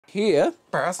here.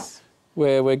 Yes.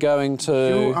 Where we're going to...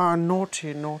 You are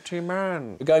naughty, naughty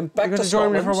man. We're going back to join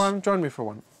Scotland. me for one? Join me for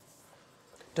one.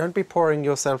 Don't be pouring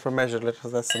yourself a measured little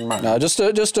less than mine. No, just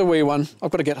a wee one.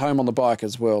 I've got to get home on the bike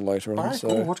as well later on. So.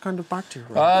 Oh, what kind of bike do you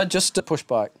ride? Just a push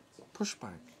bike. Push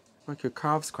bike. Like your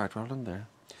calves quite well in there.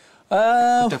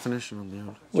 The definition on the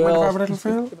old. Well, mind if I have a little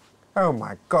feel? Oh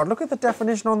my God, look at the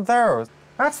definition on those.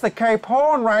 That's the Cape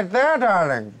Horn right there,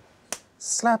 darling.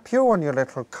 Slap you on your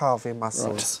little calvy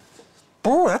muscles. Right.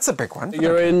 Oh, that's a big one.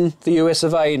 You're in the US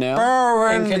of A now. Oh,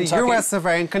 in the US of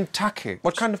A in Kentucky.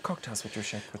 What kind of cocktails would you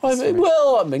shake with this?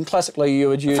 Well, I mean, classically you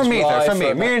would use for me, rye. For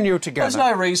me and you together. There's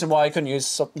no reason why you couldn't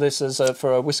use this as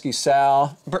for a whiskey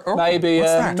sour. Maybe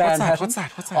what's a Manhattan. What's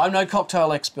that? I'm no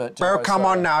cocktail expert. Oh, come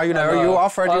on now. You know, you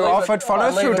offered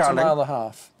follow through, darling. I leave it to my other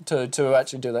half to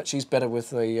actually do that. She's better with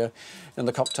the in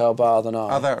the cocktail bar than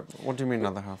I. What do you mean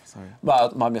other half? Sorry.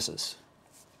 Well, my missus.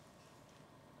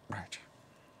 Right.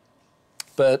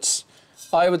 But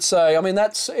I would say, I mean,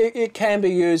 it can be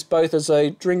used both as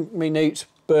a drink me neat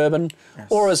bourbon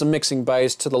or as a mixing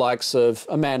base to the likes of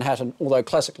a Manhattan, although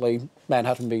classically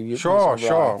Manhattan be used. Sure.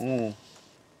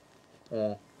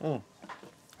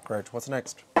 Great. What's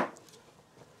next?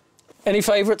 Any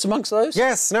favourites amongst those?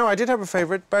 Yes. No, I did have a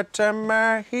favourite, but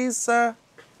he's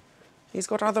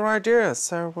got other ideas.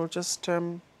 So we'll just,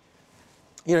 having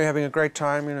a great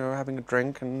time, having a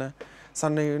drink and.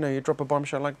 Suddenly, you drop a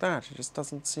bombshell like that. It just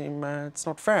doesn't seem, it's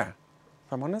not fair,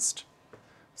 if I'm honest.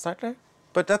 Slightly.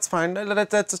 But that's fine.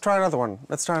 Let's try another one.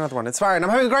 It's fine. I'm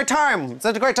having a great time. It's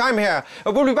such a great time here.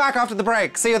 We'll be back after the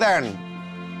break. See you then.